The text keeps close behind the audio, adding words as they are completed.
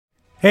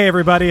Hey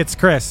everybody, it's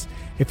Chris.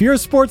 If you're a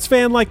sports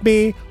fan like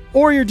me,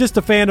 or you're just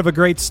a fan of a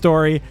great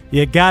story,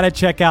 you gotta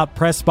check out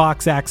Press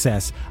Box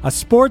Access, a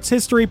sports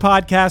history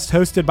podcast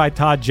hosted by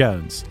Todd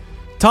Jones.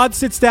 Todd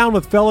sits down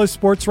with fellow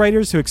sports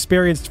writers who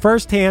experienced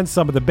firsthand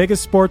some of the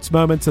biggest sports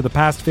moments of the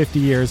past 50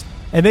 years,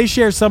 and they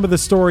share some of the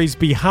stories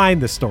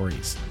behind the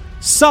stories,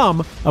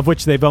 some of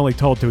which they've only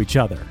told to each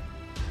other.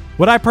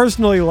 What I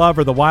personally love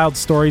are the wild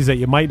stories that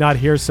you might not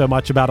hear so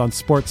much about on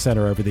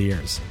SportsCenter over the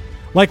years.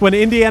 Like when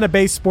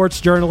Indiana-based sports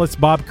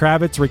journalist Bob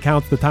Kravitz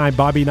recounts the time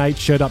Bobby Knight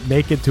showed up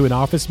naked to an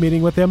office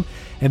meeting with him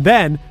and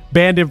then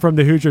banned him from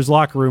the Hoosiers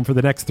locker room for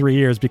the next 3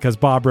 years because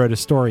Bob wrote a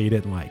story he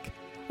didn't like.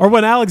 Or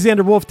when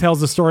Alexander Wolf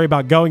tells the story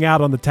about going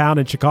out on the town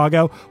in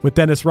Chicago with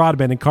Dennis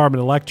Rodman and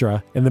Carmen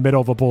Electra in the middle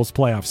of a Bulls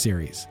playoff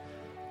series.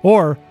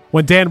 Or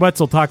when Dan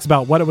Wetzel talks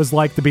about what it was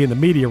like to be in the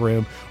media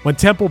room when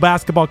Temple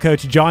basketball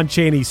coach John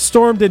Chaney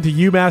stormed into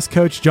UMass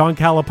coach John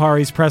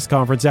Calipari's press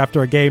conference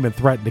after a game and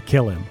threatened to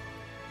kill him.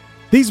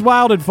 These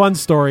wild and fun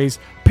stories,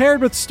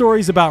 paired with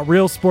stories about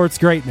real sports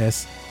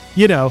greatness,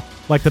 you know,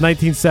 like the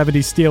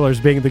 1970s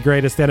Steelers being the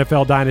greatest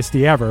NFL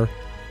dynasty ever,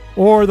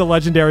 or the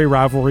legendary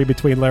rivalry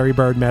between Larry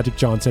Bird and Magic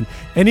Johnson,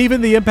 and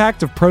even the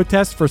impact of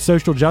protests for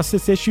social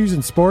justice issues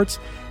in sports,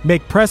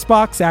 make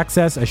Pressbox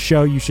Access a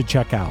show you should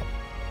check out.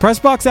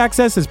 Pressbox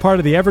Access is part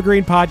of the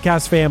Evergreen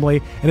Podcast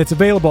family, and it's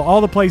available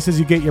all the places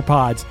you get your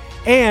pods,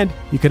 and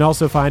you can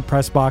also find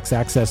Pressbox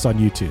Access on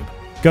YouTube.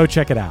 Go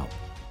check it out.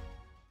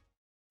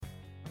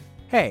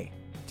 Hey,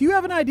 do you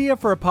have an idea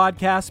for a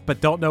podcast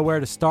but don't know where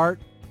to start?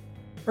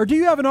 Or do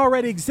you have an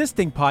already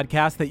existing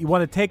podcast that you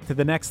want to take to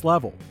the next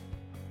level?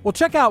 Well,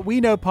 check out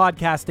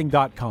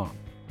WeKnowPodcasting.com.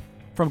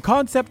 From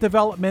concept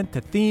development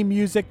to theme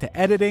music to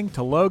editing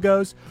to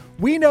logos,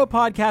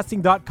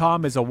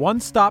 WeKnowPodcasting.com is a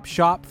one-stop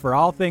shop for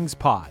all things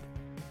pod.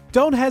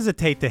 Don't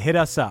hesitate to hit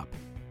us up.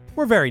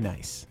 We're very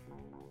nice.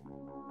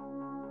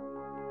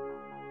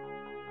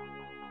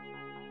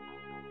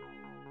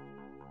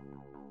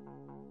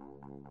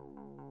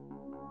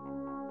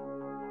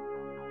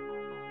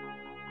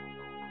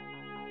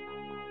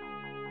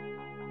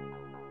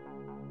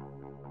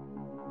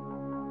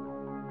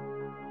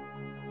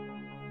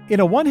 In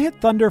a one-hit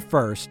thunder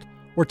first,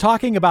 we're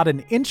talking about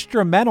an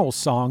instrumental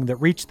song that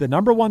reached the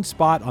 #1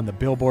 spot on the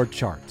Billboard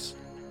charts.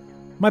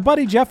 My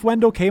buddy Jeff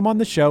Wendle came on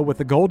the show with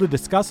the goal to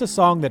discuss a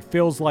song that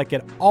feels like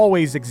it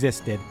always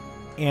existed,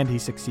 and he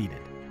succeeded.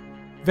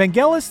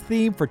 Vangelis'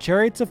 theme for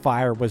Chariots of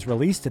Fire was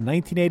released in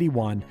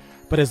 1981,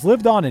 but has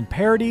lived on in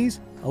parodies,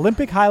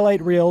 Olympic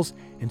highlight reels,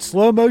 and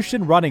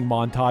slow-motion running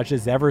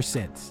montages ever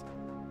since.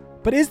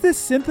 But is this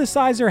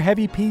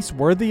synthesizer-heavy piece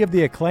worthy of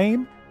the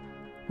acclaim?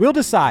 We'll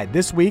decide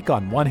this week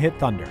on One Hit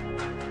Thunder.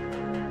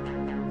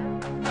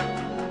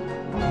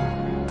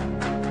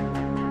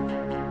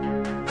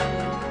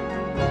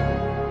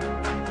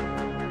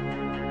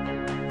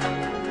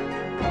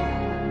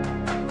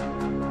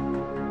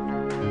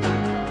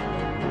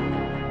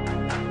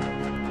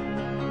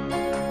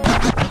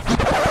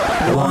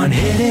 One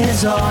hit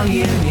is all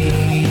you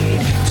need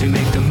to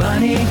make the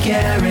money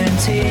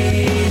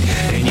guaranteed,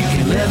 and you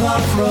can live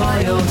off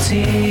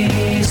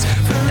royalties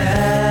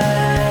forever.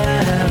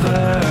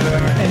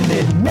 And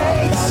it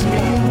makes me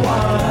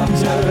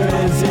wonder,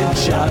 is it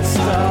just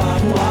a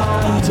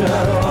wonder,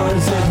 or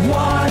is it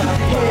one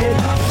hit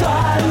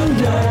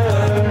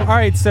thunder? All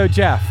right, so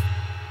Jeff,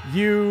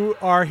 you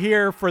are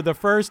here for the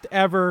first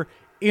ever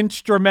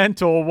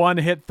instrumental One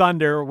Hit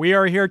Thunder. We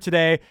are here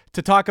today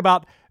to talk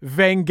about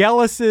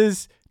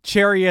Vangelis'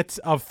 Chariots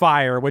of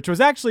Fire, which was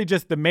actually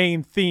just the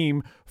main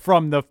theme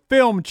from the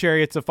film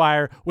Chariots of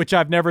Fire, which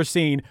I've never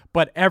seen,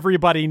 but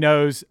everybody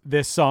knows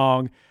this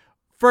song.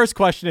 First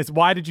question is,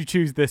 why did you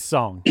choose this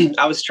song?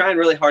 I was trying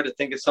really hard to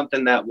think of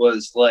something that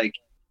was like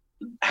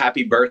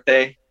happy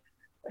birthday,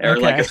 or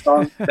like a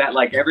song that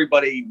like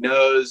everybody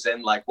knows,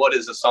 and like what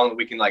is a song that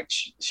we can like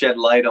shed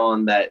light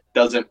on that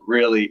doesn't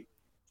really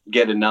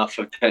get enough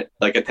of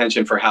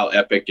attention for how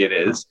epic it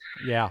is.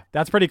 Yeah,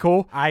 that's pretty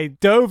cool. I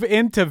dove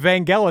into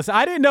Vangelis.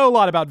 I didn't know a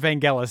lot about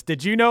Vangelis.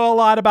 Did you know a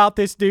lot about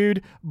this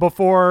dude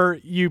before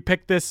you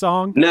picked this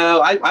song? No,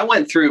 I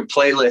went through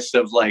playlists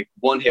of like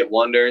one-hit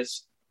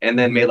wonders and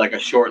then made like a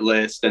short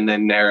list and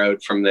then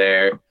narrowed from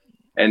there.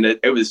 And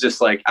it was just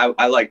like,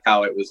 I liked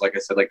how it was, like I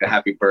said, like the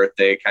happy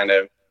birthday kind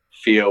of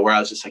feel, where I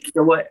was just like, you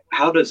know what?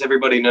 How does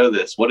everybody know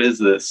this? What is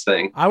this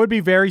thing? I would be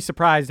very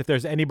surprised if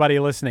there's anybody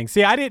listening.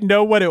 See, I didn't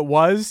know what it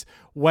was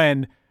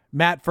when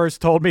Matt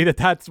first told me that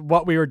that's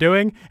what we were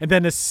doing. And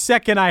then the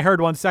second I heard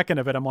 1 second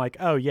of it, I'm like,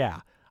 oh yeah,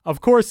 of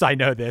course I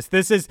know this.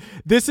 This is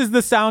the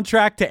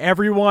soundtrack to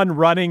everyone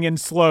running in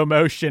slow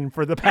motion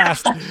for the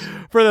past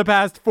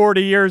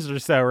 40 years or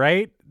so,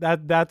 right?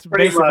 That's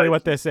Pretty basically much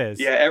what this is.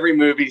 Yeah, every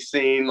movie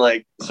scene,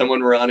 like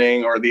someone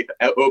running or the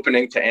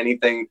opening to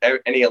anything,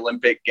 any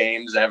Olympic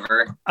games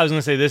ever. I was going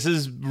to say, this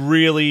has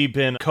really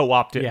been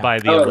co-opted by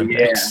the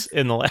Olympics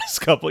in the last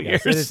couple of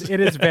years. It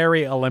is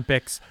very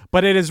Olympics,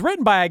 but it is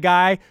written by a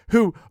guy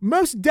who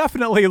most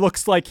definitely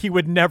looks like he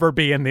would never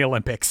be in the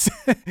Olympics.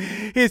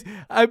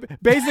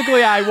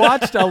 Basically, I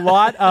watched a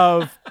lot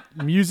of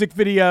music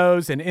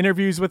videos and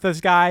interviews with this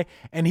guy,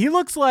 and he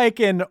looks like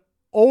an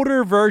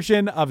older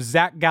version of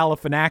Zach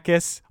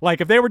Galifianakis. Like,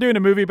 if they were doing a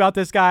movie about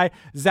this guy,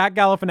 Zach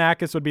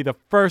Galifianakis would be the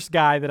first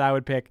guy that I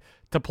would pick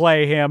to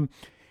play him.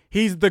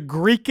 He's the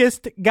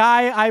Greekest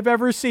guy I've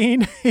ever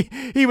seen.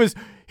 He was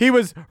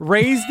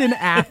raised in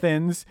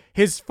Athens.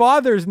 His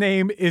father's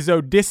name is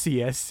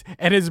Odysseus,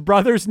 and his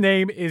brother's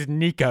name is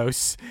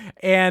Nikos.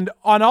 And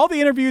on all the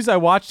interviews I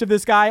watched of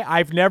this guy,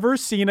 I've never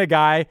seen a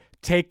guy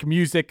take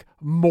music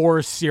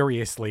more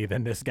seriously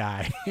than this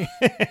guy.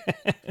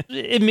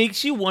 It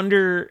makes you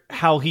wonder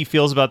how he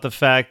feels about the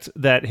fact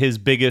that his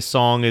biggest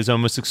song is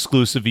almost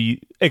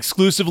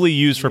exclusively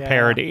used for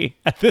parody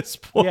at this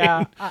point.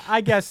 Yeah,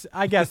 I guess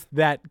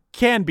that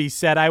can be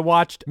said. I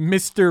watched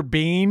Mr.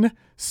 Bean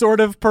sort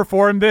of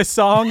perform this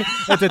song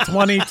at the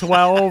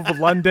 2012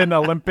 London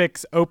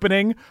Olympics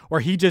opening,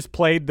 where he just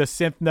played the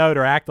synth note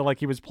or acted like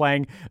he was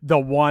playing the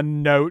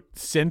one note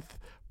synth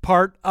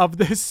part of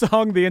this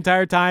song the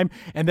entire time,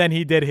 and then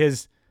he did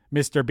his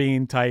Mr.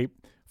 Bean type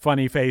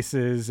funny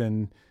faces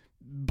and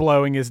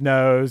blowing his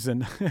nose.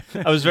 And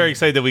I was very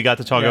excited that we got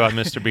to talk about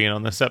Mr. Bean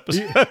on this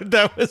episode.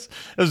 That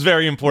was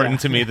very important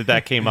to me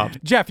that came up.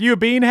 Jeff, you a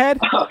beanhead?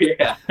 Oh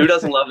yeah, who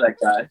doesn't love that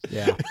guy?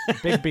 Yeah,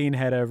 big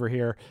beanhead over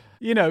here.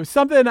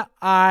 Something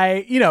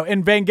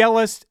and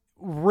Vangelis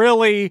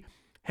really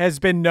has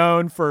been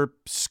known for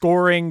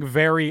scoring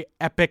very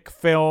epic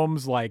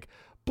films like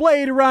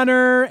Blade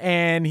Runner,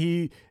 and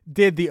he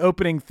did the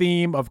opening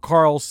theme of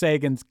Carl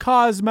Sagan's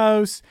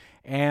Cosmos.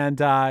 And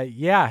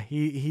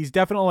he's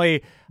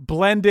definitely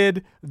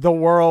blended the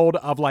world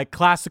of like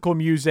classical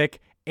music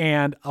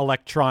and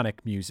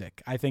electronic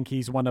music. I think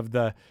he's one of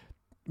the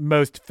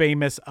most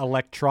famous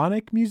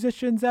electronic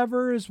musicians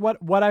ever, is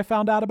what I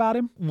found out about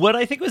him. What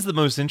I think was the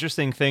most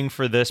interesting thing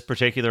for this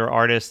particular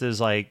artist is,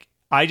 like,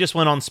 I just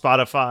went on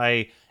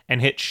Spotify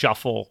and hit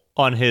shuffle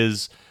on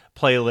his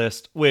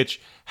playlist,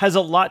 which has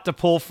a lot to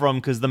pull from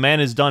because the man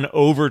has done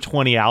over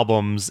 20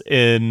 albums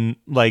in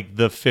like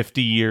the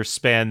 50-year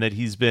span that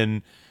he's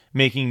been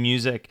making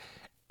music.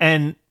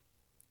 And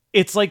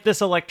it's like this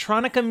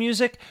electronica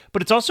music,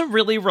 but it's also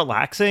really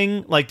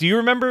relaxing. Like, do you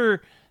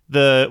remember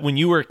when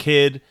you were a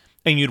kid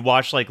and you'd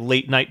watch like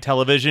late night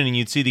television and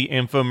you'd see the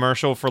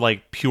infomercial for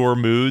like Pure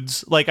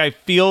Moods? Like, I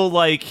feel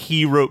like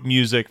he wrote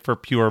music for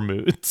Pure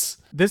Moods.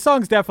 This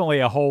song's definitely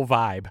a whole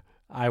vibe,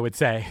 I would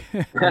say.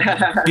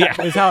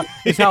 is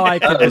how I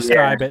could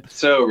describe it.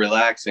 So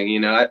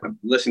relaxing, I've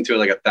listened to it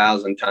like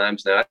 1,000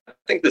 times now. I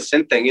think the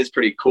synth thing is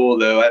pretty cool,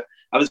 though.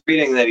 I was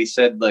reading that he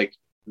said like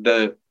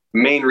the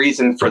main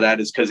reason for that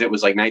is because it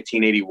was like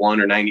 1981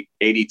 or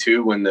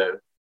 1982 when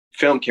the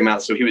film came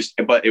out. So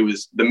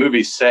the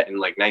movie's set in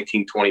like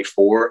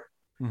 1924.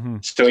 Mm-hmm.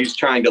 So he's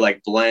trying to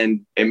like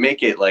blend and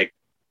make it like,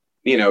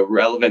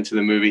 relevant to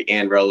the movie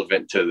and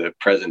relevant to the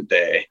present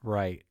day.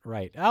 Right.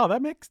 Oh,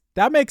 that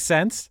makes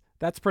sense.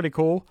 That's pretty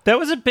cool. That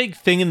was a big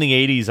thing in the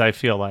 80s, I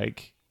feel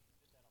like.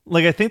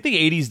 Like, I think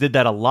the 80s did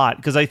that a lot,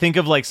 because I think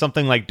of like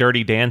something like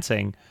Dirty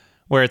Dancing,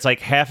 where it's like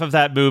half of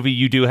that movie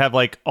you do have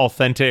like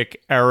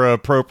authentic era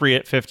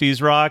appropriate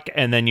 50s rock,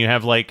 and then you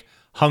have like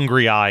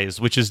Hungry Eyes,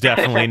 which is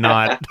definitely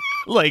not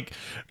like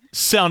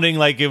sounding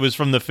like it was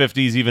from the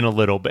 50s even a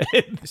little bit.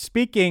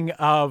 Speaking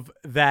of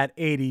that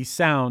 80s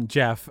sound,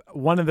 Jeff,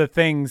 one of the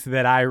things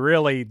that I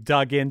really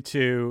dug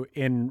into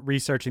in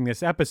researching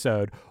this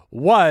episode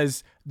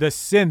was the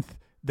synth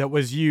that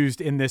was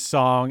used in this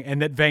song,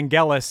 and that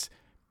Vangelis,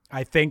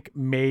 I think,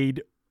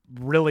 made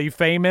really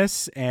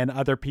famous, and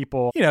other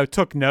people,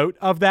 took note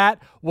of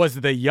that,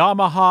 was the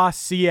Yamaha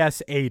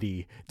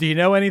CS80. Do you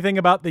know anything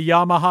about the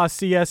Yamaha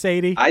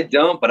CS80? I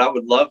don't, but I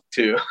would love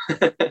to.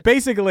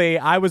 Basically,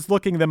 I was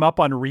looking them up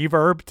on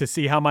Reverb to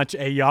see how much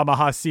a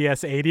Yamaha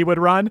CS80 would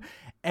run,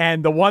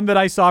 and the one that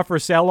I saw for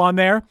sale on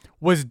there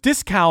was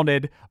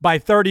discounted by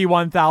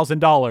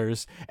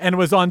 $31,000 and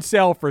was on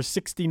sale for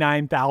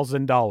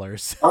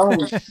 $69,000. Oh,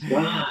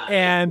 God.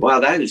 And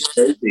wow, that is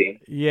crazy.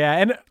 Yeah,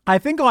 and I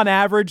think on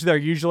average they're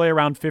usually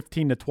around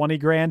 15 to 20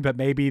 grand, but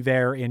maybe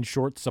they're in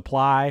short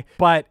supply.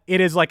 But it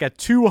is like a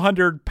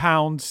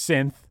 200-pound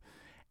synth,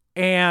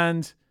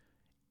 and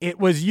it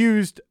was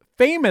used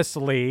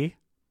famously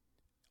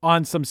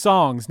on some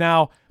songs.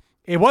 Now,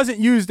 it wasn't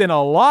used in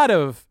a lot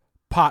of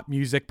pop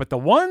music, but the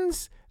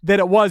ones that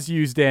it was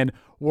used in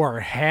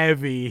were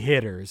heavy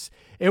hitters.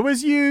 It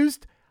was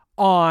used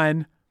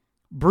on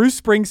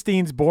Bruce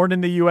Springsteen's Born in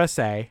the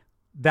USA.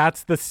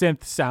 That's the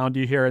synth sound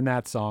you hear in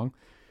that song.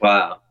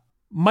 Wow.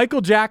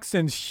 Michael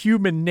Jackson's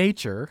Human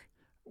Nature,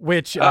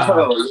 which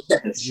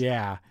yes.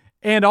 Yeah,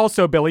 and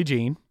also Billie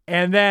Jean,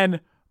 and then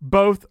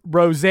both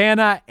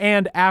Rosanna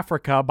and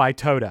Africa by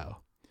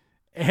Toto.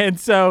 And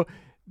so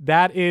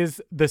That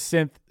is the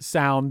synth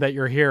sound that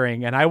you're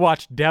hearing. And I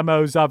watched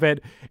demos of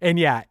it. And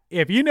yeah,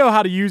 if you know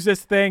how to use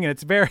this thing, and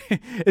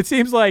it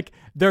seems like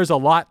there's a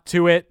lot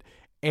to it.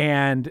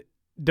 And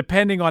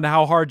depending on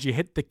how hard you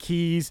hit the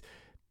keys,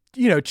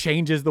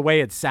 changes the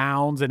way it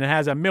sounds. And it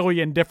has a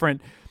million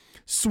different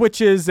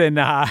switches and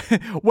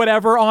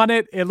whatever on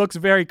it. It looks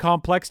very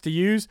complex to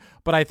use,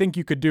 but I think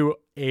you could do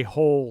a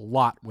whole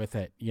lot with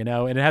it,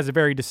 and it has a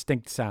very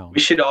distinct sound. We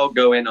should all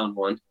go in on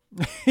one.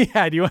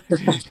 Yeah, do you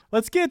want?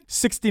 Let's get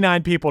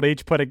 69 people to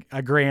each put a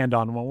 $1,000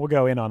 on one. We'll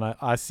go in on a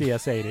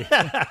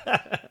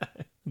CS80.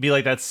 Be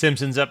like that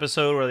Simpsons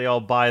episode where they all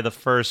buy the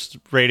first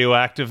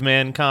Radioactive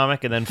Man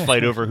comic and then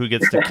fight over who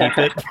gets to keep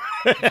it.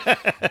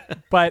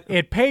 But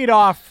it paid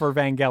off for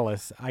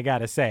Vangelis, I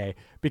gotta say,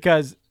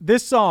 because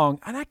this song,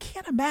 and I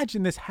can't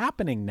imagine this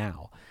happening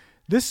now,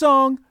 this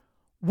song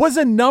was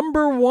a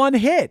 #1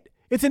 hit.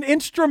 It's an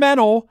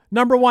instrumental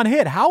 #1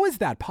 hit. How is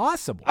that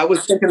possible? I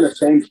was thinking the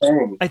same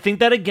thing. I think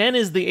that, again,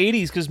 is the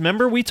 80s, because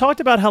remember, we talked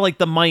about how, like,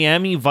 the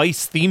Miami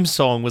Vice theme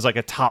song was, like,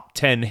 a top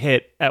 10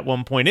 hit at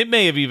one point. It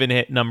may have even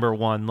hit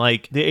 #1.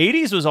 Like, the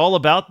 80s was all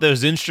about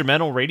those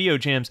instrumental radio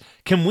jams.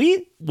 Can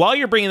we, while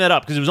you're bringing that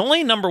up, because it was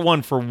only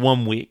 #1 for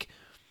 1 week,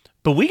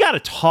 but we got to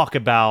talk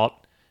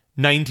about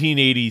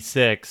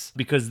 1986,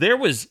 because there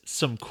was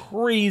some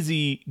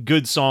crazy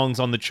good songs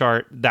on the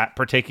chart that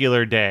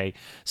particular day.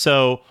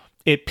 So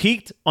it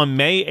peaked on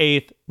May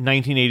 8th,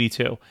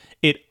 1982.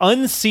 It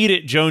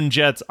unseated Joan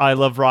Jett's I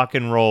Love Rock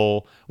and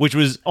Roll, which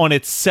was on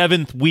its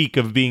 7th week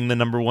of being the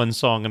 #1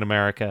 song in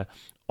America.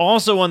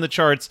 Also on the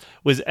charts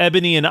was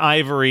Ebony and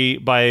Ivory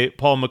by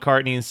Paul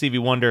McCartney and Stevie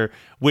Wonder,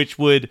 which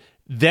would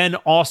then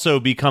also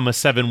become a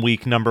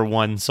 7-week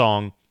 #1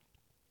 song.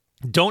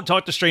 Don't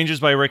Talk to Strangers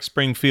by Rick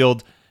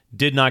Springfield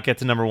did not get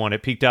to #1.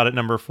 It peaked out at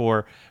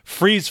 #4.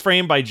 Freeze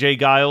Frame by Jay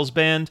Giles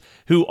Band,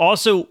 who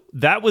also,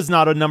 that was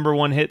not a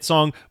 #1 hit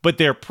song, but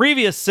their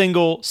previous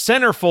single,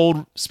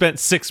 Centerfold, spent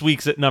 6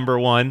 weeks at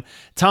 #1.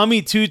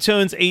 Tommy Two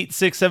Tones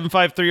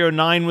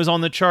 8675309 was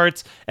on the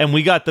charts, and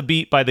We Got the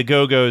Beat by the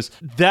Go-Go's.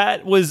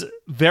 That was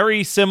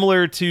very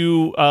similar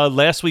to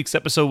last week's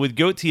episode with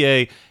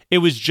Gautier. It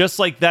was just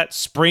like that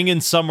spring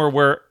and summer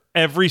where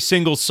every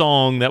single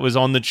song that was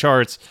on the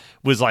charts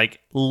was like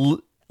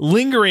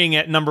lingering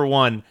at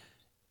 #1,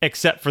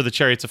 except for the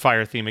Chariots of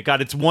Fire theme. It got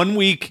its 1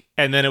 week,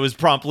 and then it was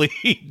promptly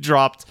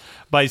dropped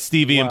by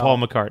Stevie and Paul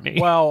McCartney.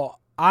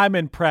 Well, I'm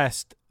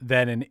impressed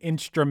that an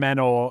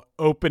instrumental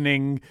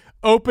opening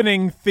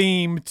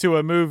theme to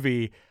a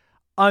movie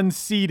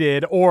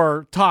unseated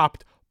or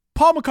topped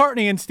Paul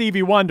McCartney and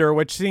Stevie Wonder,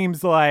 which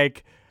seems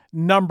like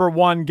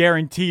 #1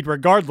 guaranteed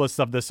regardless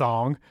of the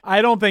song.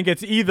 I don't think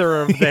it's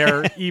either of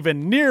their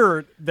even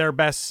near their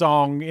best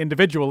song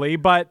individually,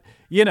 but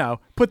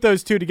put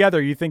those two together,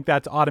 you think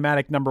that's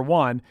automatic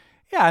 #1.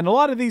 Yeah, and a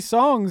lot of these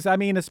songs, I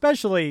mean,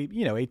 especially,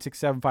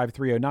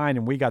 8675309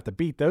 and We Got the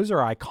Beat, those are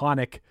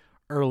iconic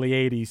early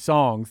 80s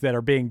songs that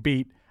are being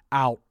beat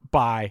out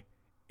by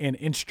an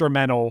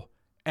instrumental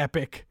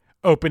epic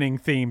opening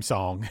theme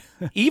song.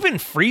 Even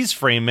Freeze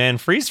Frame, man.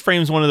 Freeze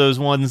Frame's one of those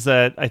ones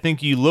that I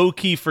think you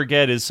low-key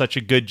forget is such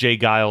a good Jay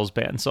Giles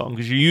Band song,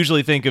 because you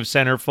usually think of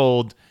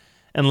Centerfold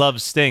and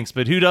Love Stinks,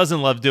 but who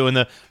doesn't love doing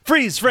the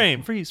freeze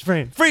frame, freeze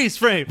frame, freeze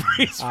frame,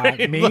 freeze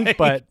frame? Me,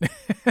 but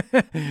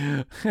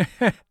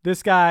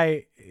this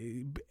guy,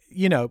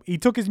 he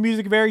took his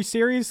music very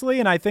seriously,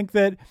 and I think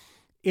that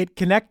it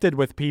connected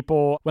with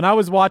people. When I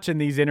was watching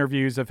these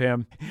interviews of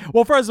him,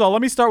 well, first of all,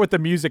 let me start with the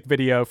music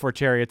video for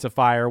Chariots of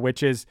Fire,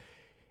 which is,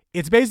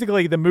 it's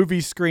basically the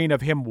movie screen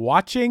of him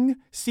watching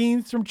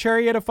scenes from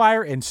Chariot of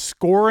Fire and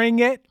scoring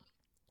it,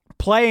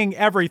 playing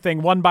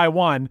everything one by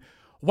one,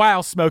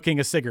 while smoking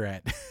a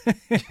cigarette.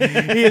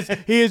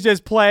 he is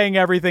just playing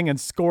everything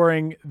and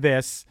scoring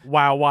this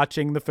while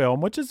watching the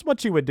film, which is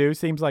what you would do.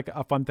 Seems like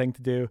a fun thing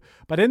to do.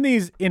 But in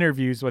these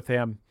interviews with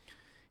him,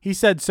 he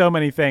said so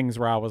many things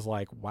where I was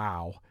like,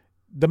 wow.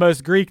 The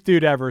most Greek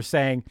dude ever,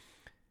 saying,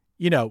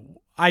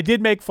 I did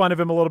make fun of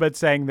him a little bit,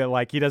 saying that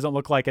like he doesn't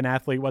look like an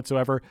athlete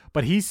whatsoever,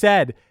 but he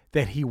said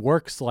that he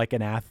works like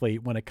an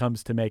athlete when it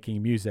comes to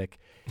making music.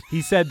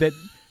 He said that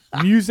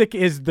music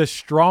is the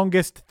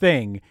strongest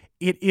thing.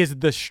 It is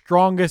the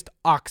strongest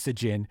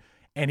oxygen.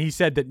 And he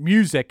said that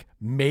music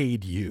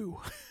made you.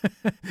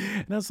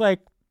 And I was like,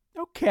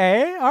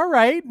 okay, all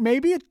right,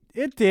 maybe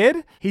it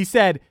did. He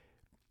said,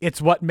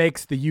 it's what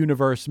makes the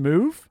universe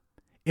move.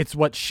 It's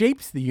what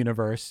shapes the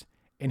universe.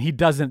 And he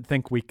doesn't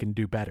think we can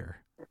do better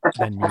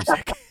than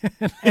music.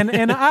 and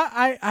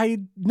I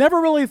never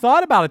really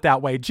thought about it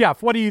that way.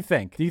 Jeff, what do you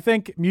think? Do you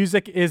think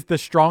music is the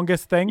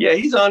strongest thing? Yeah,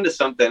 he's on to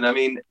something. I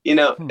mean,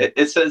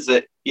 it says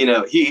that,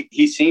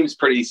 he seems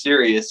pretty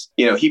serious.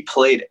 He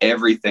played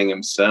everything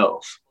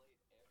himself.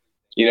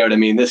 You know what I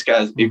mean? This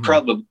guy, he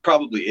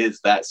probably is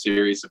that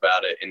serious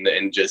about it,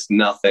 and just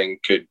nothing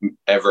could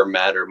ever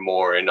matter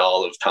more in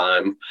all of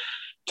time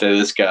to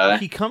this guy.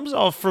 He comes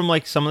off, from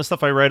like some of the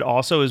stuff I read,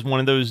 also as one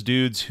of those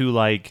dudes who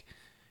like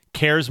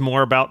cares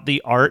more about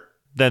the art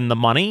than the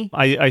money.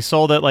 I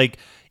saw that like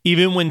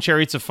even when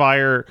Chariots of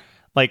Fire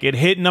Like, it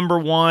hit number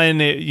one.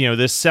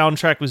 This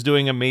soundtrack was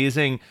doing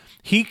amazing.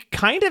 He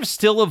kind of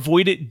still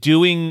avoided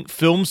doing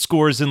film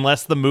scores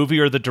unless the movie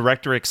or the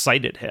director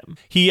excited him.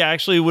 He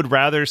actually would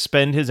rather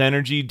spend his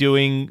energy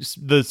doing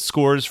the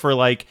scores for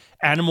like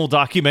animal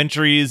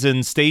documentaries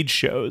and stage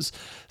shows.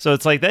 So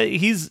it's like that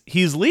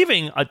he's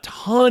leaving a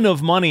ton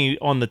of money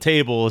on the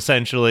table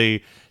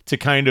essentially to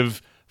kind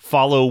of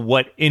follow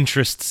what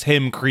interests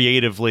him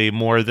creatively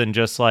more than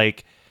just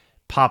like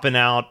popping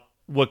out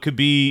what could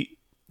be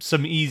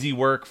some easy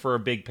work for a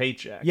big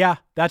paycheck. Yeah,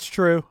 that's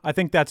true. I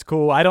think that's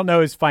cool. I don't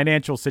know his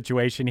financial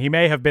situation. He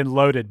may have been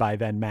loaded by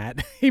then, Matt.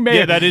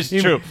 That is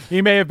true.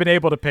 He may have been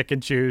able to pick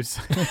and choose.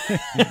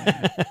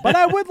 But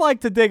I would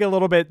like to dig a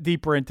little bit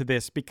deeper into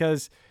this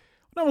because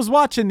when I was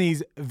watching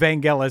these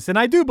Vangelis, and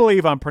I do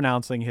believe I'm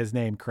pronouncing his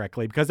name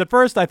correctly because at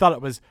first I thought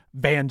it was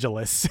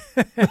Vangelis,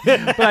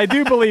 but I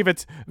do believe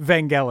it's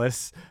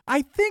Vangelis.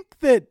 I think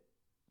that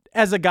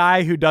as a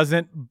guy who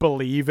doesn't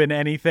believe in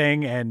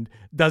anything and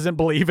doesn't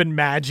believe in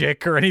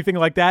magic or anything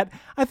like that,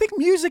 I think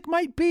music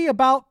might be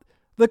about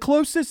the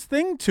closest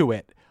thing to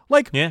it.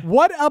 Like,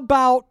 What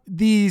about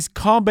these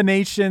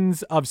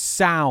combinations of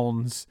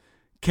sounds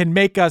can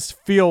make us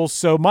feel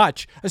so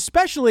much,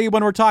 especially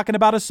when we're talking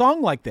about a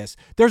song like this?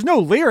 There's no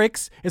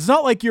lyrics. It's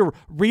not like you're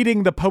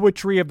reading the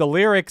poetry of the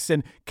lyrics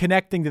and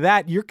connecting to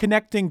that. You're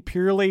connecting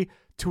purely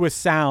to a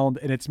sound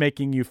and it's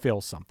making you feel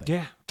something.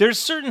 Yeah. There's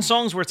certain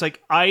songs where it's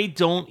like, I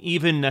don't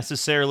even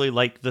necessarily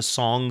like the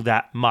song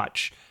that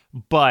much,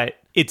 but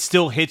it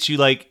still hits you.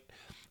 Like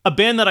a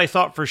band that I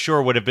thought for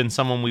sure would have been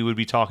someone we would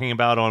be talking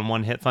about on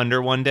One Hit Thunder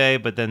one day,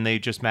 but then they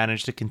just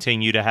managed to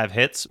continue to have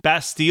hits.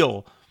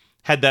 Bastille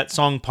had that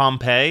song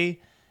Pompeii,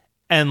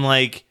 and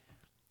like,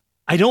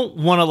 I don't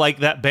want to like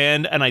that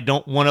band and I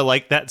don't want to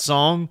like that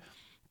song,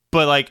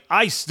 but like,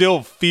 I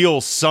still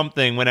feel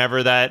something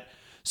whenever that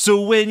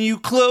 "So when you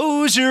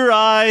close your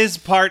eyes"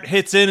 part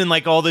hits in and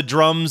like all the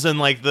drums and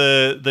like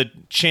the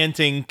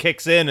chanting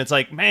kicks in. It's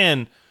like,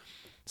 man,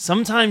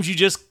 sometimes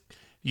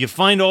you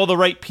find all the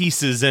right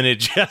pieces and it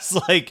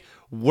just like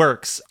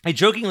works. I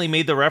jokingly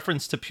made the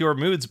reference to Pure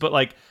Moods, but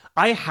like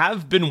I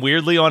have been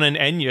weirdly on an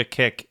Enya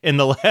kick in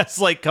the last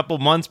like couple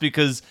months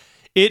because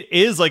it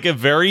is like a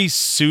very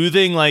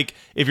soothing, like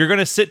if you're going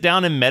to sit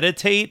down and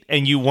meditate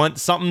and you want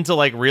something to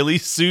like really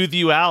soothe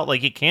you out,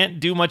 like you can't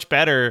do much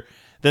better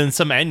than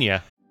some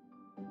Enya.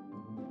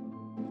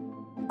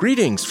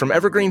 Greetings from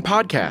Evergreen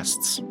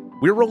Podcasts.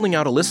 We're rolling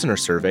out a listener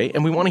survey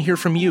and we want to hear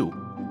from you.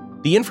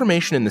 The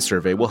information in the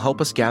survey will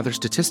help us gather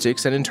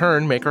statistics and in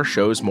turn make our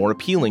shows more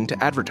appealing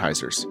to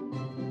advertisers.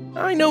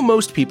 I know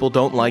most people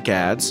don't like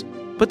ads,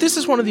 but this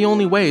is one of the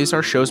only ways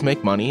our shows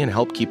make money and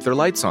help keep their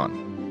lights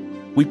on.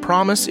 We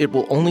promise it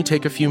will only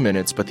take a few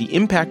minutes, but the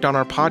impact on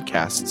our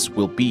podcasts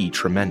will be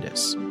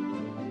tremendous.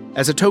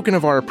 As a token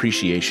of our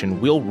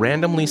appreciation, we'll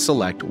randomly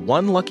select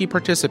one lucky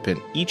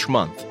participant each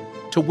month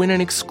to win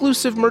an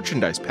exclusive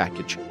merchandise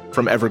package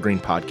from Evergreen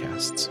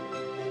Podcasts.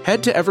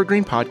 Head to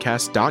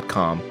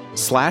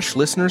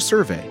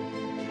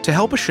evergreenpodcast.com/listenersurvey to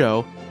help a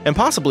show and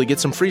possibly get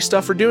some free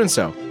stuff for doing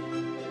so.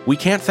 We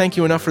can't thank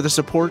you enough for the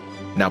support.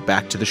 Now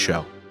back to the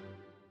show.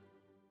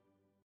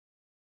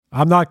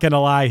 I'm not going to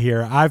lie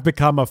here. I've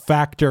become a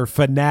Factor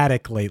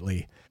fanatic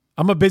lately.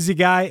 I'm a busy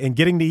guy, and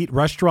getting to eat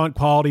restaurant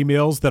quality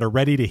meals that are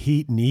ready to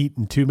heat and eat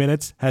in 2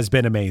 minutes has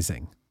been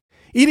amazing.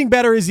 Eating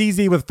better is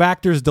easy with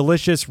Factor's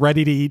delicious,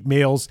 ready-to-eat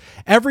meals.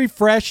 Every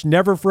fresh,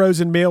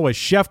 never-frozen meal is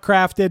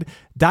chef-crafted,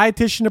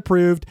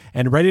 dietitian-approved,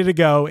 and ready to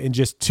go in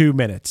just 2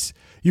 minutes.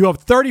 You have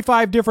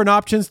 35 different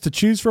options to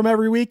choose from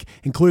every week,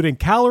 including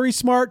Calorie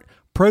Smart,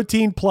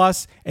 Protein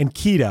Plus, and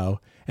Keto.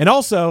 And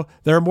also,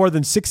 there are more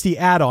than 60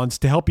 add-ons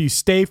to help you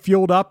stay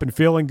fueled up and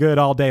feeling good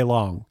all day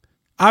long.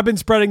 I've been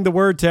spreading the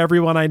word to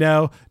everyone I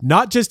know,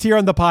 not just here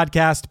on the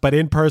podcast, but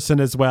in person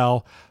as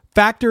well.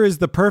 Factor is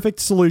the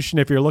perfect solution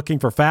if you're looking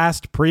for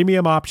fast,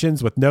 premium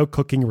options with no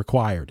cooking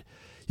required.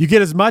 You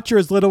get as much or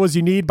as little as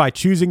you need by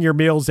choosing your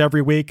meals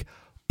every week.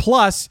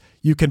 Plus,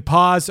 you can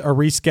pause or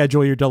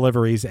reschedule your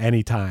deliveries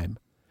anytime.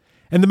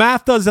 And the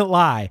math doesn't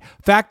lie.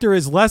 Factor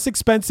is less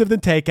expensive than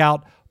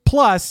takeout.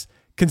 Plus,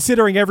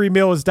 considering every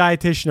meal is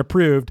dietitian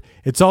approved,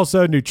 it's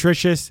also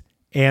nutritious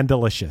and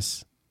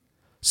delicious.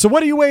 So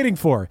what are you waiting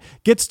for?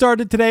 Get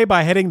started today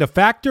by heading to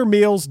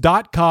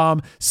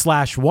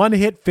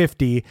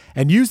factormeals.com/onehit50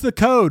 and use the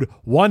code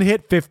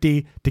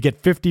onehit50 to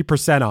get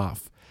 50%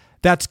 off.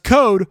 That's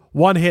code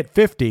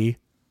onehit50,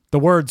 the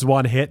words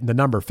one hit and the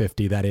number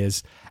 50, that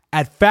is,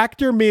 at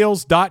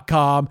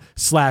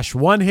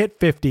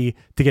factormeals.com/onehit50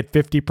 to get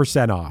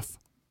 50% off.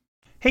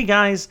 Hey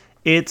guys,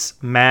 it's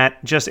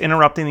Matt, just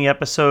interrupting the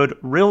episode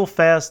real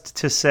fast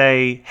to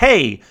say,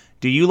 hey,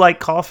 do you like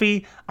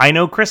coffee? I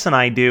know Chris and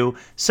I do.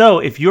 So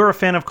if you're a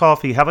fan of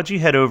coffee, how about you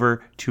head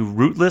over to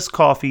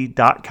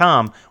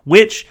rootlesscoffee.com,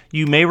 which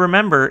you may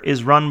remember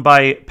is run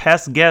by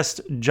past guest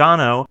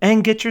Jono,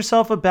 and get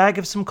yourself a bag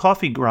of some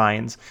coffee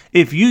grinds.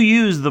 If you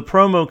use the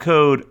promo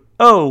code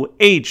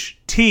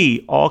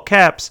OHT, all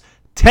caps,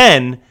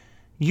 10,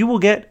 you will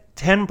get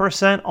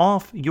 10%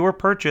 off your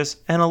purchase,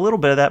 and a little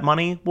bit of that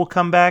money will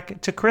come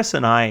back to Chris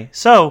and I.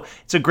 So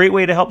it's a great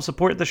way to help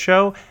support the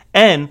show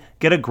and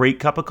get a great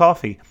cup of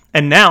coffee.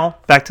 And now,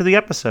 back to the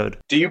episode.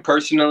 Do you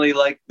personally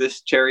like this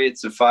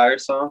Chariots of Fire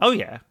song? Oh,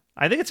 yeah.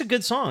 I think it's a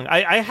good song.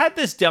 I had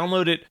this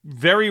downloaded,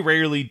 very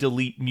rarely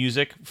delete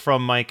music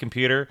from my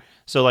computer.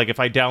 So like if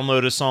I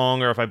download a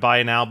song or if I buy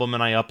an album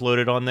and I upload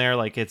it on there,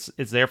 like it's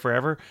there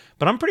forever.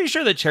 But I'm pretty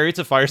sure that Chariots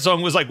of Fire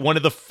song was like one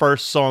of the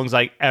first songs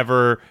I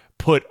ever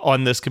put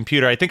on this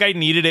computer. I think I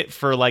needed it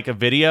for like a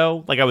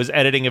video. Like I was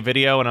editing a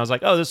video and I was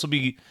like, oh, this will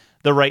be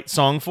the right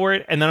song for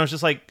it. And then I was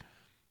just like,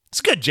 it's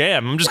a good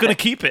jam. I'm just going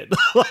to keep it.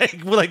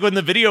 like when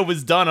the video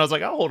was done, I was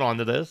like, I'll hold on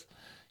to this.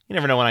 You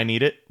never know when I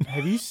need it.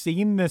 Have you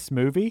seen this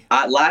movie?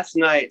 Last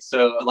night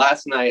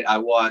I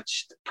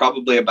watched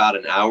probably about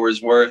an hour's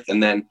worth,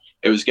 and then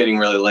it was getting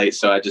really late,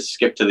 so I just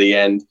skipped to the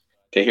end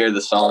to hear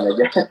the song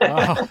again.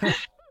 Oh.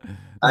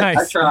 I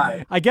Nice.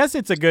 tried. I guess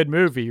it's a good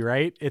movie,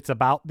 right? It's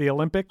about the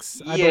Olympics.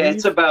 I believe.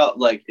 It's about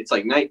it's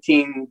like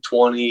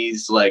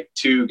 1920s, like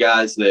two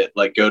guys that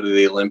like go to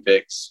the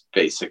Olympics,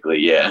 basically.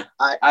 Yeah,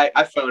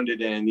 I phoned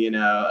it in,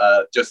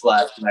 just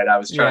last night. I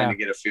was trying to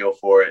get a feel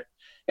for it,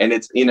 and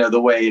it's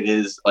the way it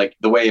is, like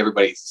the way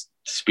everybody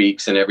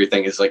speaks and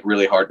everything is like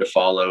really hard to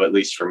follow, at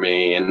least for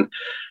me. And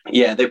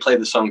yeah, they play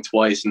the song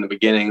twice. In the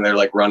beginning they're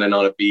like running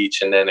on a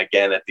beach, and then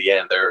again at the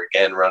end they're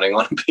again running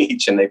on a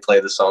beach, and they play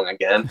the song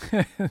again.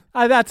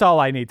 That's all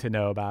I need to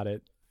know about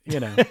it.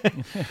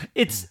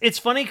 It's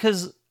funny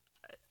because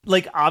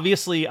like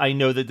obviously I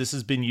know that this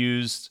has been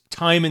used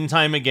time and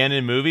time again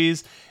in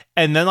movies,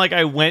 and then like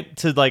I went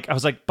to I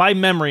was like, by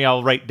memory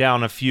I'll write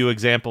down a few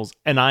examples,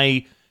 and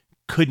I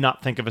could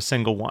not think of a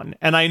single one.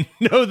 And I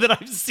know that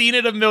I've seen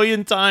it a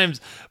million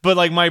times, but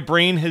like my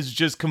brain has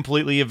just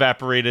completely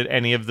evaporated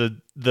any of the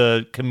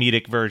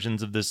comedic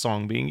versions of this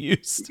song being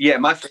used. Yeah,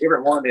 my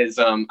favorite one is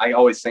I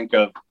always think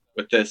of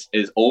with this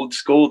is Old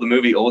School, the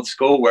movie Old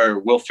School, where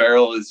Will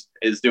Ferrell is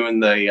doing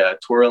the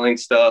twirling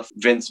stuff.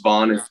 Vince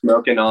Vaughn is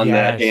smoking on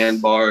the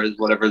handbars,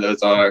 whatever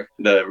those are,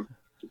 the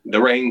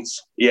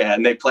rings. Yeah,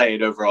 and they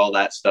played over all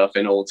that stuff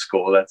in Old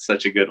School. That's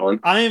such a good one.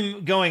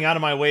 I'm going out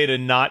of my way to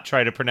not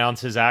try to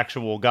pronounce his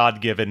actual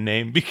God-given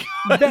name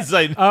because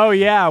Oh,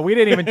 yeah. We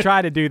didn't even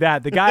try to do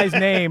that. The guy's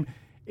name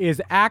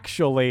is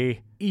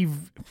actually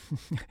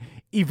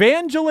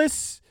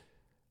Vangelis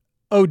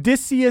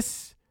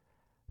Odysseus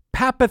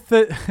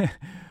Papathanasiou.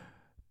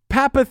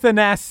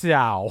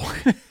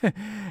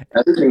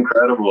 That is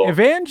incredible.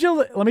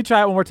 Let me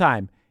try it one more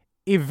time.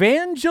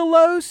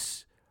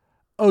 Evangelos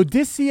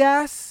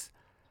Odysseus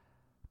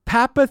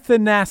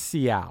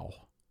Papathanasiou.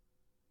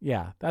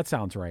 Yeah, that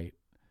sounds right.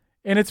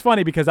 And it's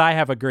funny because I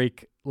have a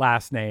Greek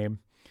last name.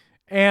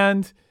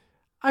 And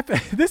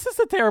this is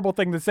a terrible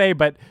thing to say,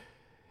 but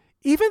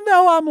even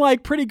though I'm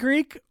like pretty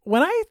Greek,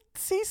 when I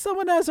see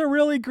someone has a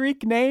really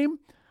Greek name,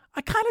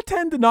 I kind of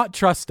tend to not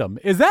trust them.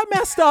 Is that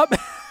messed up?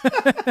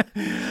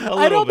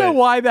 I don't know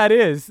why that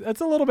is.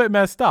 That's a little bit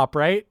messed up,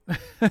 right?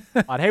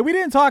 Hey, we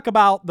didn't talk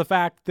about the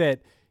fact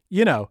that,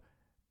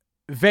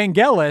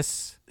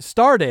 Vangelis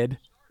started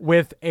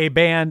with a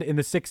band in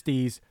the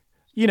 60s.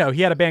 He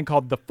had a band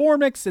called The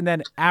Formics and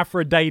then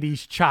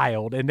Aphrodite's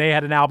Child, and they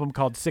had an album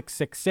called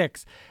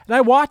 666. And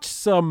I watched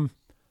some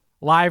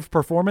live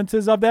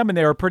performances of them, and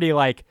they were pretty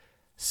like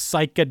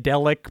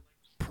psychedelic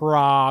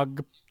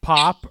prog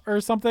pop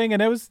or something,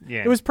 and it was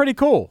pretty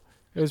cool.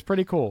 It was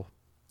pretty cool.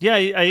 Yeah,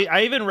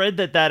 I even read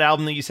that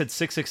album that you said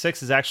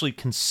 666 is actually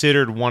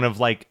considered one of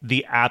like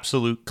the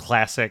absolute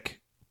classic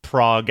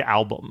prog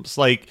albums.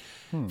 Like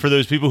for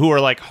those people who are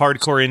like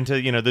hardcore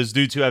into, those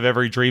dudes who have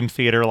every Dream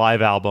Theater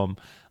live album,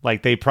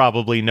 like they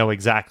probably know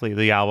exactly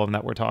the album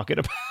that we're talking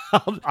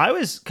about. I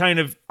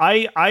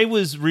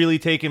was really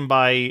taken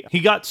by, he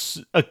got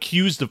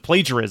accused of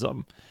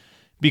plagiarism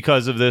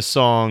because of this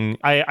song.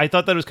 I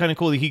thought that was kind of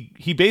cool.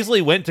 He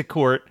basically went to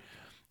court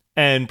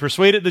and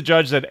persuaded the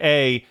judge that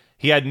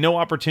he had no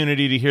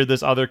opportunity to hear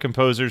this other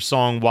composer's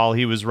song while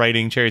he was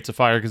writing Chariots of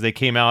Fire because they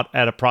came out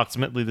at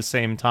approximately the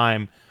same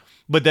time.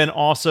 But then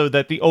also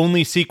that the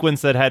only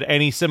sequence that had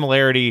any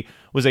similarity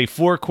was a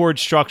 4-chord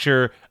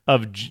structure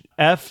of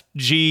F,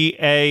 G,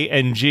 A,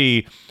 and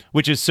G,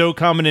 which is so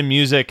common in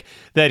music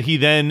that he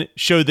then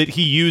showed that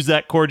he used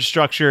that chord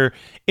structure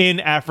in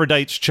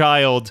Aphrodite's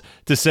Child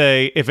to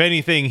say, if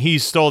anything, he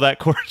stole that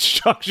chord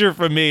structure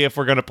from me if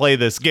we're going to play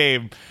this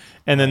game.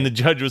 And then the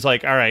judge was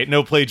like, all right,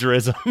 no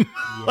plagiarism.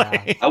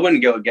 I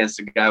wouldn't go against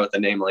a guy with a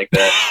name like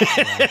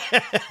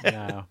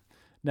that.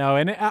 No,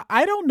 and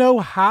I don't know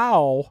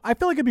how. I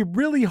feel like it'd be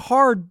really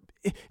hard.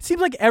 It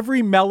seems like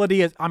every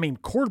melody is,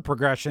 chord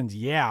progressions,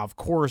 yeah, of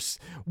course.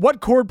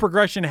 What chord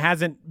progression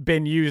hasn't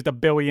been used a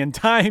billion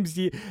times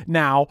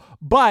now?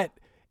 But,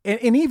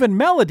 and even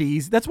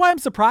melodies, that's why I'm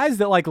surprised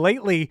that like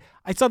lately,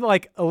 I saw that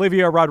like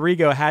Olivia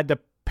Rodrigo had to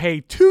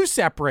pay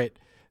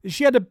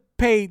she had to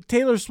pay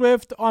Taylor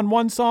Swift on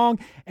one song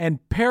and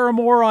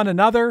Paramore on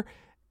another.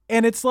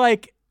 And it's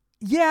like,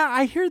 yeah,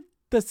 I hear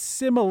the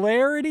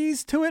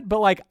similarities to it,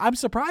 but like I'm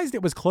surprised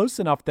it was close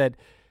enough that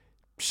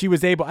she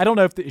was able, I don't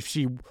know if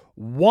she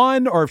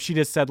won or if she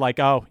just said like,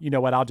 oh, you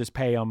know what, I'll just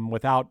pay him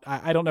without,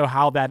 I don't know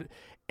how that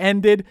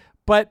ended,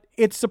 but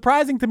it's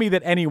surprising to me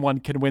that anyone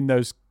can win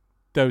those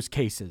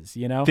cases,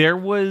 you know? There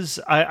was,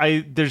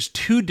 there's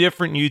two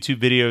different YouTube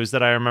videos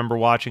that I remember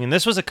watching, and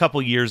this was a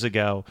couple years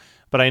ago,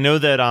 but I know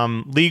that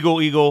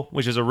Legal Eagle,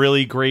 which is a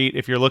really great,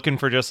 if you're looking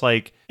for just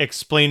like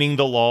explaining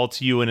the law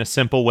to you in a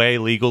simple way,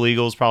 Legal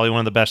Eagle is probably one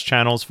of the best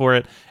channels for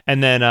it.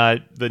 And then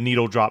the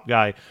Needle Drop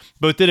guy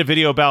both did a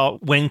video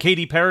about when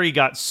Katy Perry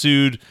got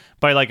sued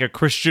by like a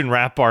Christian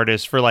rap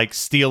artist for like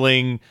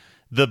stealing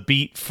the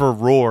beat for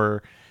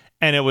Roar.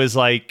 And it was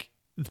like,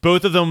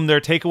 both of them, their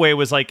takeaway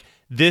was like,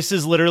 this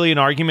is literally an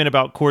argument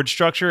about chord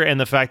structure, and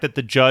the fact that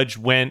the judge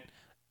went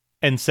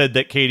and said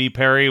that Katy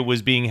Perry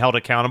was being held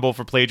accountable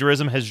for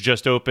plagiarism has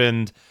just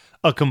opened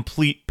a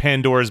complete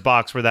Pandora's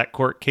box where that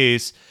court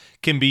case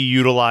can be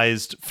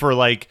utilized for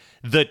like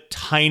the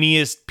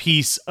tiniest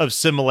piece of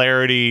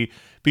similarity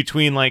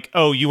between like,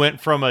 oh, you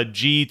went from a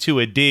G to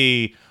a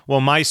D.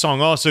 Well, my song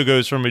also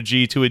goes from a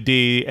G to a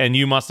D, and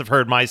you must have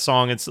heard my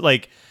song. It's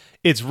like,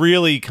 it's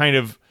really kind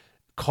of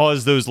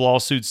caused those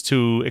lawsuits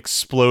to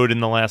explode in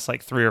the last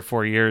like 3 or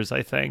 4 years,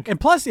 I think.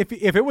 And plus, if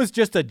it was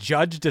just a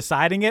judge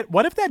deciding it,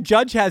 what if that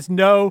judge has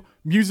no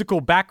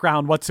musical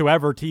background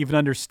whatsoever to even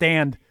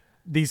understand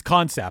these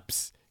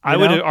concepts? I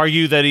would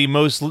argue that he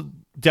most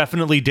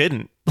definitely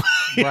didn't.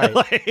 Right.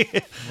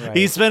 Right.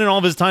 He's spending all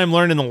of his time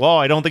learning the law.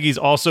 I don't think he's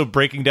also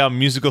breaking down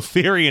musical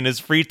theory in his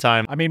free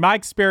time. I mean, my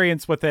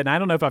experience with it, and I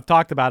don't know if I've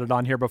talked about it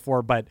on here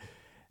before, but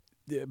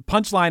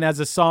Punchline has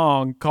a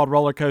song called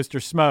Roller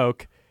Coaster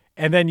Smoke.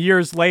 And then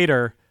years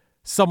later,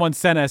 someone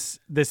sent us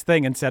this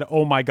thing and said,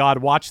 oh my God,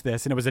 watch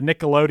this. And it was a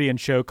Nickelodeon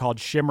show called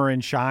Shimmer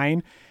and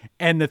Shine.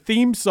 And the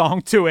theme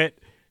song to it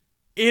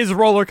is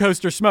Roller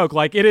Coaster Smoke.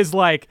 Like, it is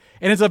like,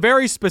 and it's a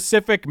very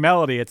specific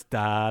melody. It's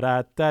da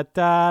da da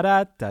da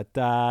da da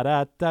da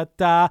da da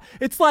da.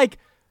 It's like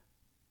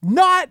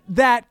not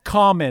that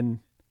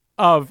common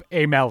of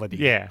a melody,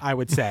 yeah, I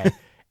would say.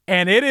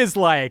 And it is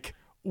like,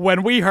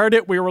 when we heard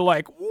it, we were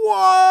like,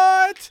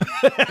 what?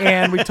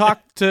 And we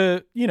talked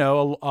to,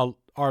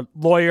 our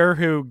lawyer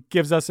who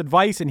gives us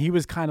advice, and he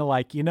was kind of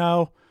like,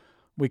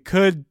 we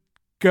could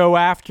go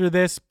after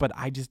this, but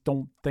I just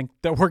don't think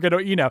that we're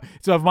going to,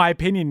 so in my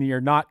opinion,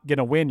 you're not going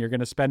to win. You're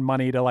going to spend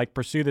money to like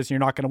pursue this, and you're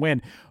not going to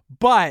win.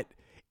 But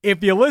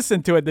if you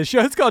listen to it, the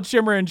show's called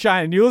Shimmer and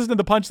Shine, and you listen to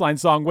the Punchline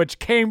song, which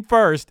came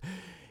first,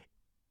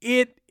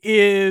 it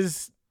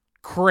is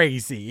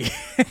crazy.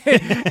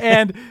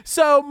 And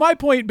so my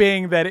point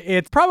being that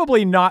it's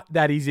probably not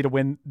that easy to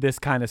win this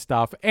kind of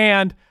stuff.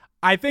 And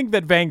I think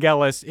that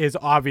Vangelis is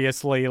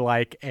obviously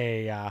like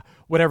a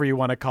whatever you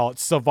want to call it,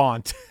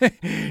 savant.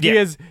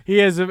 Yeah. He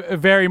is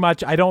very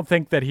much, I don't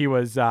think that he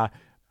was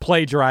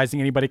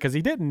plagiarizing anybody, because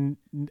he didn't.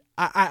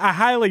 I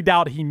highly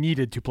doubt he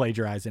needed to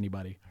plagiarize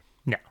anybody.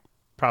 No,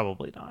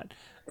 probably not.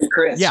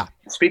 Chris, yeah.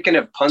 Speaking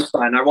of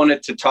Punchline, I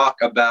wanted to talk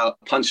about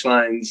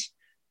Punchline's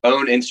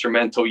own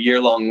instrumental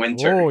Year-Long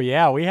Winter. Oh,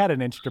 yeah. We had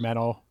an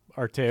instrumental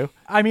or two.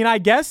 I mean, I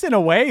guess in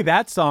a way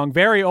that song,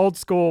 very old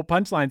school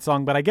Punchline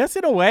song, but I guess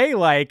in a way,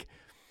 like,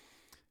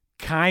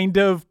 kind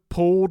of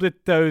pulled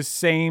at those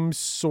same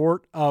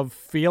sort of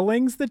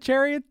feelings the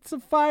Chariots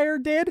of Fire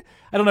did.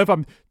 I don't know if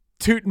I'm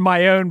tooting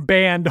my own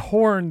band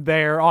horn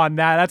there on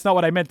that. That's not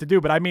what I meant to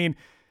do, but I mean,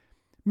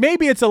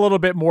 maybe it's a little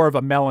bit more of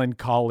a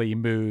melancholy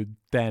mood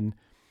than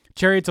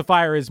Chariots of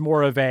Fire is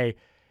more of a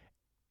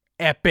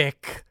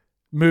epic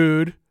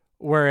mood,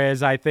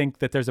 whereas I think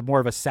that there's more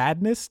of a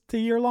sadness to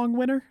Year-Long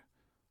Winter.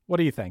 What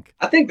do you think?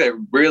 I think they're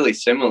really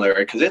similar,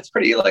 because it's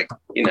pretty like,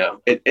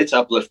 it's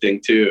uplifting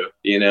too.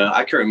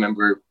 I can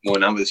remember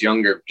when I was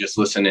younger just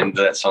listening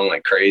to that song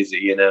like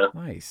crazy,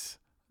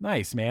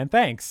 Nice, man.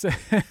 Thanks.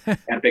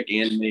 Epic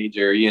and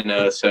major,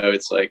 so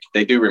it's like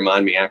they do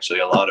remind me actually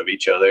a lot of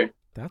each other.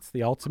 That's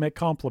the ultimate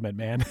compliment,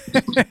 man.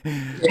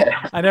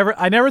 Yeah. I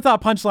never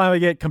thought Punchline would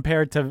get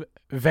compared to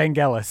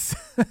Vangelis.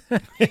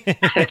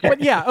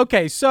 But yeah,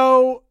 okay.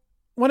 So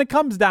when it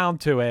comes down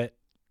to it,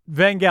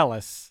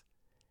 Vangelis,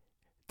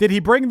 did he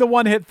bring the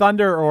one-hit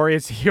thunder, or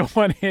is he a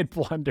one-hit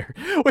blunder?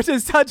 Which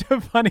is such a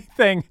funny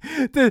thing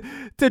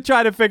to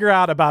try to figure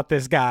out about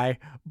this guy.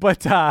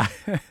 But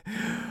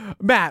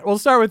Matt, we'll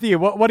start with you.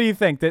 What do you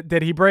think?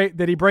 Did he bring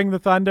the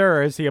thunder,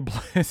 or is he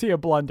a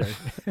blunder?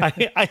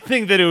 I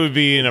think that it would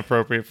be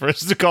inappropriate for us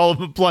to call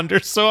him a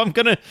blunder. So I'm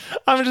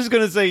just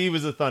gonna say he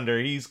was a thunder.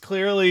 He's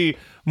clearly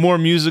more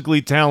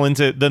musically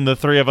talented than the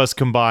three of us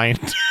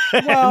combined.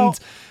 Well, and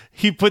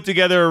he put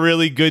together a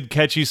really good,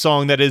 catchy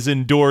song that has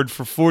endured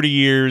for 40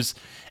 years.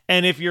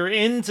 And if you're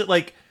into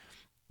like,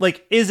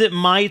 is it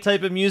my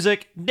type of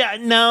music?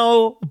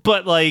 No,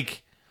 but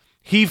like,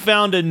 he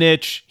found a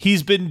niche.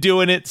 He's been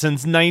doing it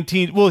since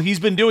he's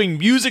been doing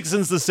music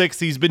since the 60s.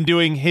 He's been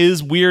doing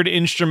his weird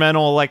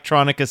instrumental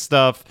electronica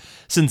stuff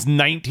since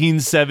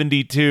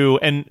 1972,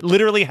 and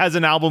literally has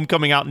an album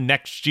coming out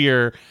next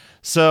year.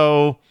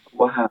 So,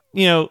 wow.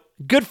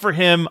 Good for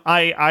him.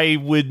 I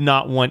would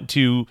not want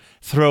to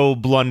throw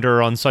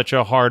blunder on such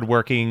a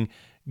hardworking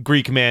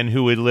Greek man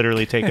who would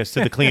literally take us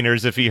to the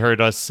cleaners if he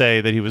heard us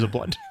say that he was a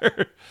blunder.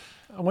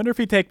 I wonder if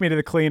he'd take me to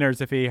the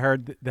cleaners if he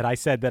heard that I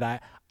said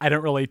that I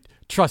don't really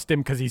trust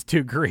him because he's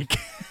too Greek.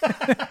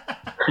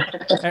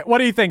 What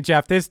do you think,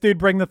 Jeff? This dude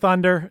bring the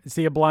thunder? Is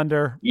he a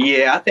blunder?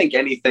 Yeah, I think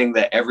anything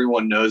that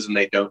everyone knows and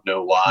they don't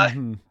know why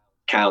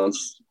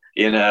counts.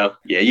 You know,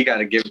 yeah, you got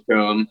to give it to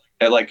him.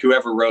 And like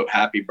whoever wrote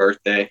 "Happy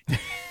Birthday."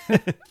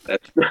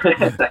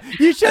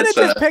 You should have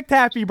just picked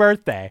 "Happy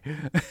Birthday."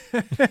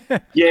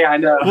 Yeah, I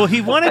know. Well,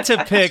 he wanted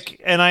to pick,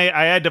 and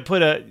I had to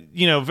put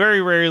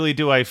very rarely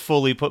do I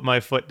fully put my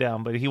foot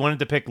down, but he wanted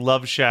to pick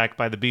Love Shack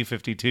by the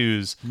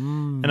B-52s.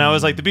 And I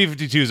was like, the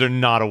B-52s are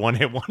not a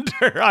one-hit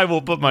wonder. I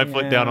will put my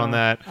foot down on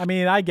that. I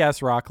mean, I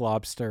guess Rock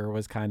Lobster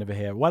was kind of a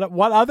hit. What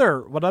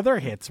other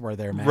hits were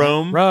there,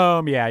 man?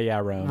 Rome, yeah,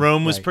 Rome.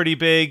 Rome was pretty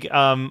big.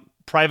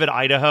 Private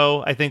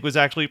Idaho, I think, was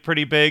actually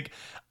pretty big.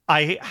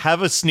 I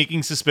have a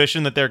sneaking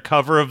suspicion that their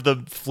cover of the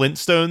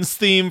Flintstones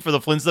theme for the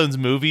Flintstones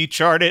movie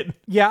charted.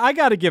 Yeah, I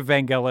got to give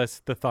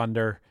Vangelis the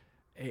thunder.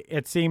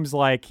 It seems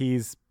like I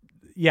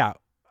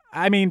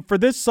mean, for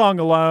this song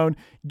alone,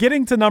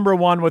 getting to number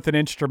one with an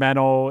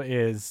instrumental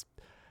is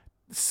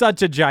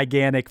such a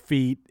gigantic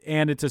feat,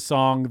 and it's a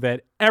song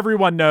that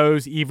everyone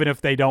knows, even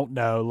if they don't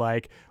know.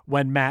 Like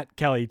when Matt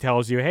Kelly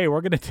tells you, hey,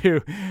 we're going to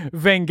do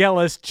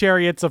Vangelis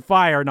Chariots of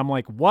Fire, and I'm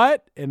like,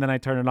 what? And then I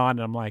turn it on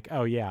and I'm like,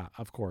 oh yeah,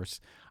 of course.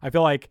 I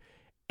feel like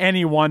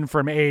anyone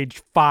from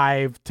age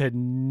 5 to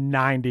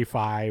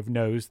 95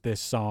 knows this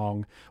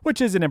song,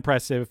 which is an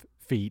impressive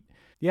feat.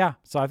 Yeah,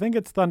 so I think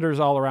it's thunders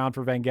all around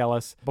for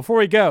Vangelis. Before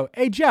we go,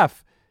 hey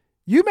Jeff,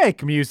 you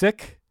make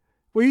music.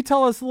 Will you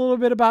tell us a little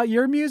bit about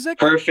your music?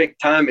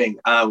 Perfect timing.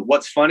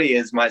 What's funny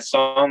is my next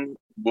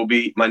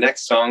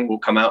song will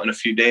come out in a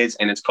few days,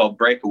 and it's called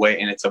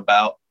Breakaway, and it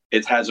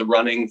has a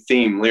running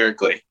theme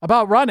lyrically.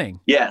 About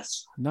running?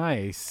 Yes.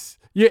 Nice.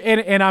 Yeah,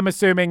 and I'm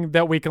assuming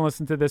that we can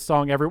listen to this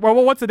song well,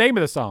 what's the name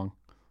of the song?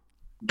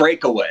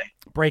 Breakaway.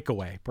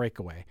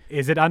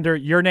 Is it under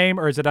your name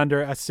or is it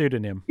under a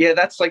pseudonym? Yeah,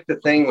 that's like the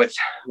thing with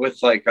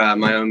like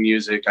my own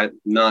music.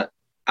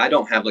 I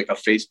don't have like a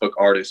Facebook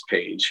artist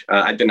page.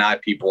 I deny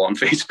people on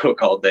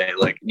Facebook all day.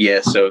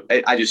 So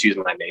I just use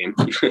my name,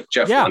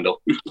 Jeff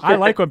Wendle. I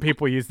like when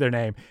people use their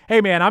name.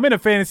 Hey man, I'm in a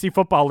fantasy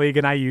football league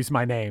and I use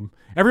my name.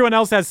 Everyone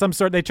else has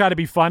they try to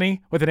be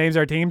funny with the names of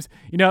their teams.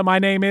 You know what my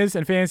name is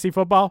in fantasy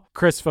football?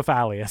 Chris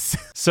Fafalius.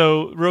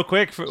 So real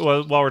quick,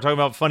 while we're talking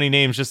about funny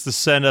names, just to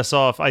send us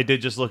off, I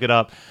did just look it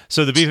up.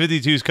 So the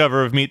B-52s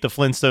cover of Meet the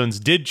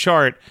Flintstones did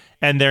chart,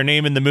 and their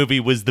name in the movie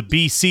was the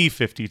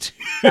BC-52.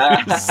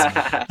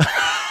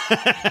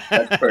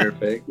 That's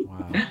perfect.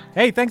 Wow.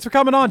 Hey, thanks for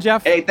coming on,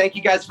 Jeff. Hey, thank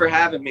you guys for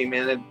having me,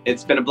 man.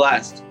 It's been a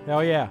blast.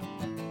 Hell yeah.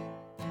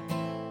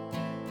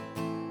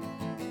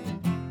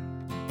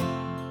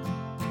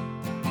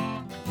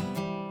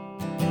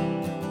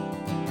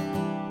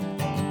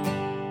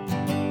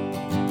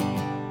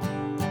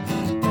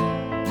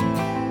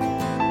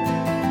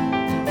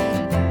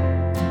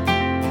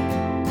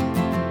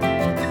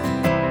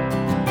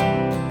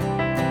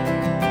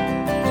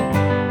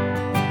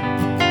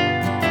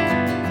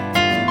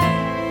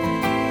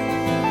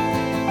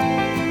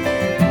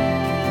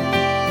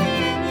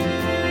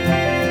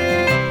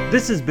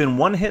 This has been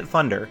One Hit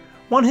Thunder.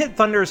 One Hit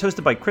Thunder is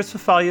hosted by Chris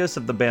Fafalios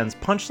of the bands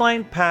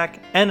Punchline, Pack,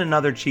 and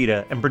Another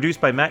Cheetah, and produced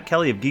by Matt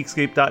Kelly of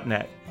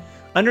Geekscape.net.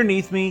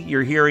 Underneath me,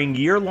 you're hearing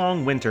Year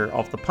Long Winter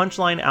off the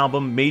Punchline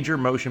album Major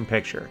Motion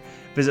Picture.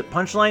 Visit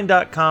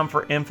punchline.com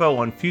for info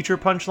on future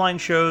Punchline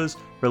shows,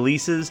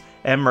 releases,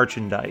 and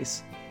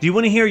merchandise. Do you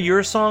want to hear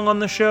your song on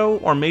the show,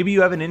 or maybe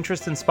you have an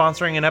interest in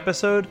sponsoring an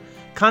episode?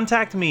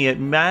 Contact me at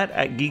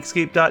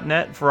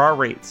matt@geekscape.net for our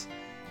rates.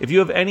 If you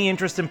have any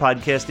interest in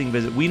podcasting,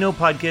 visit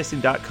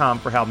WeKnowPodcasting.com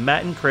for how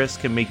Matt and Chris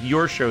can make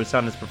your show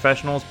sound as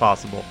professional as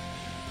possible.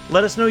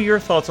 Let us know your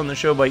thoughts on the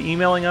show by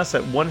emailing us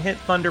at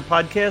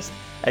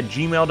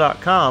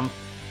onehitthunderpodcast@gmail.com,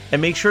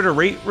 and make sure to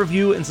rate,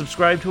 review, and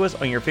subscribe to us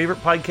on your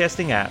favorite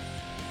podcasting app.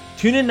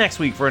 Tune in next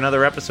week for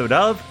another episode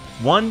of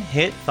One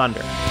Hit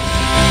Thunder.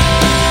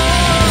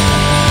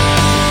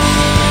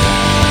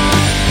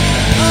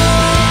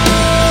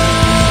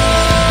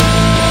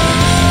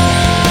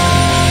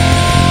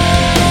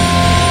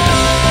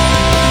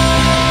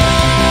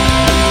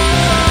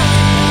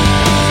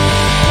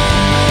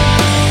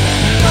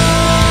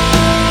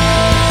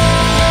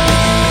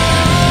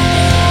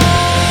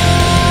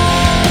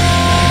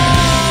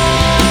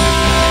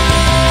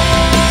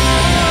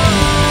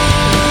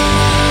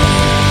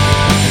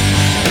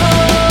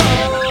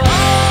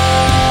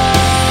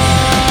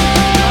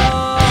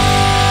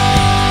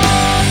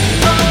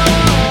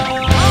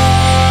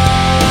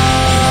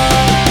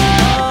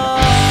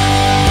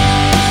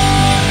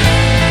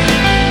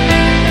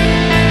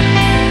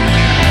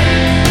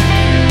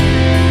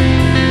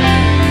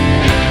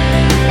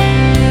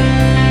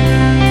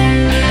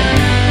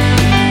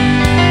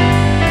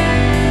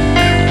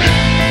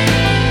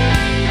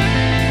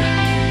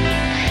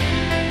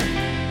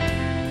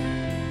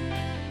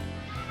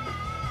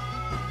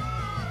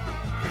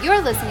 You're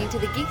listening to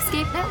the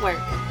Geekscape Network.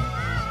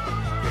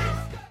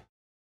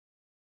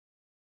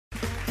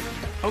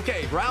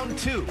 Okay, round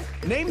 2.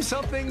 Name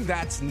something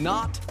that's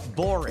not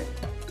boring.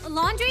 A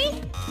laundry?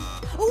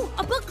 Ooh,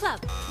 a book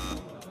club.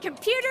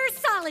 Computer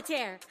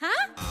solitaire,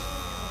 huh?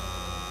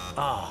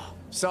 Ah,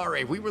 oh,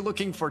 sorry, we were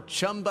looking for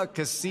Chumba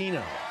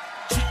Casino.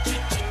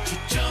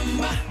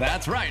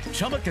 That's right,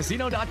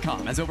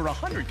 ChumbaCasino.com has over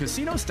 100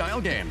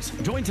 casino-style games.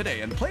 Join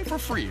today and play for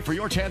free for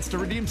your chance to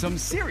redeem some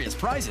serious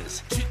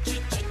prizes.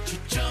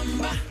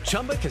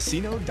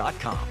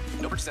 ChumbaCasino.com.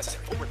 No purchase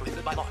necessary. Void where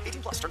prohibited by law.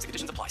 18+. Terms and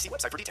conditions apply. See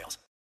website for details.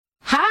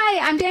 Hi,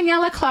 I'm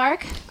Daniela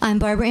Clark. I'm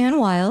Barbara Ann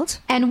Wild.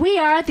 And we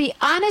are the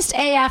Honest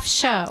AF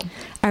Show.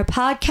 Our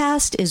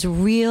podcast is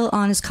real,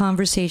 honest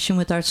conversation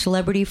with our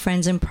celebrity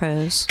friends and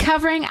pros.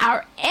 Covering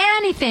our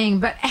anything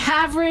but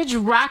average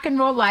rock and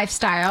roll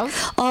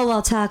lifestyles. All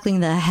while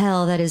tackling the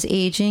hell that is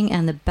aging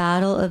and the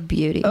battle of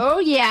beauty. Oh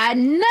yeah,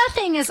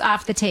 nothing is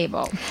off the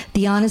table.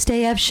 The Honest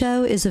AF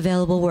Show is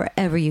available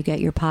wherever you get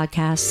your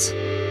podcasts.